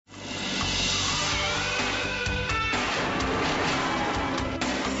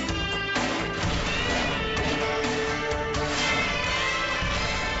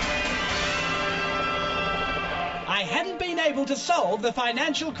able to solve the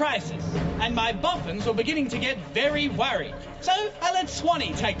financial crisis, and my boffins were beginning to get very worried. So I let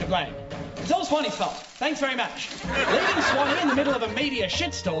Swanee take the blame. It's all Swanee's fault. Thanks very much. Leaving Swanee in the middle of a media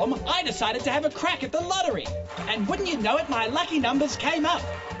shitstorm, I decided to have a crack at the lottery. And wouldn't you know it, my lucky numbers came up.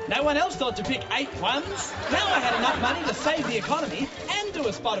 No one else thought to pick 8 ones. Now I had enough money to save the economy and do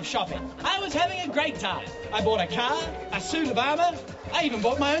a spot of shopping. I was having a great time. I bought a car, a suit of armour. I even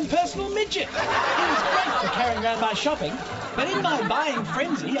bought my own personal midget. It was great for carrying around my shopping, but in my buying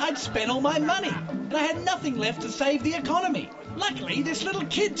frenzy, I'd spent all my money, and I had nothing left to save the economy. Luckily, this little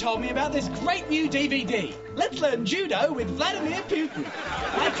kid told me about this great new DVD. Let's Learn Judo with Vladimir Putin.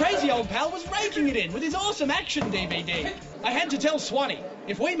 My crazy old pal was raking it in with his awesome action DVD. I had to tell Swanee,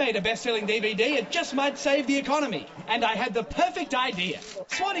 if we made a best-selling DVD, it just might save the economy. And I had the perfect idea.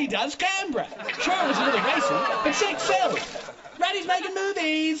 Swanee does Canberra. Sure, it was a little racy, but sex sells. Ratty's making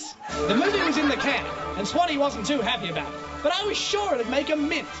movies. The movie was in the can, and Swanee wasn't too happy about it, but I was sure it'd make a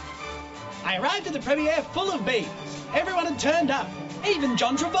mint. I arrived at the premiere full of beans. Everyone had turned up, even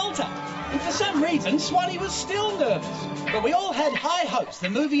John Travolta. And for some reason, Swanee was still nervous. But we all had high hopes the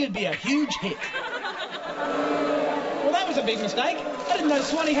movie would be a huge hit. Well, that was a big mistake. I didn't know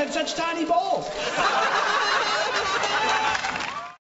Swanee had such tiny balls.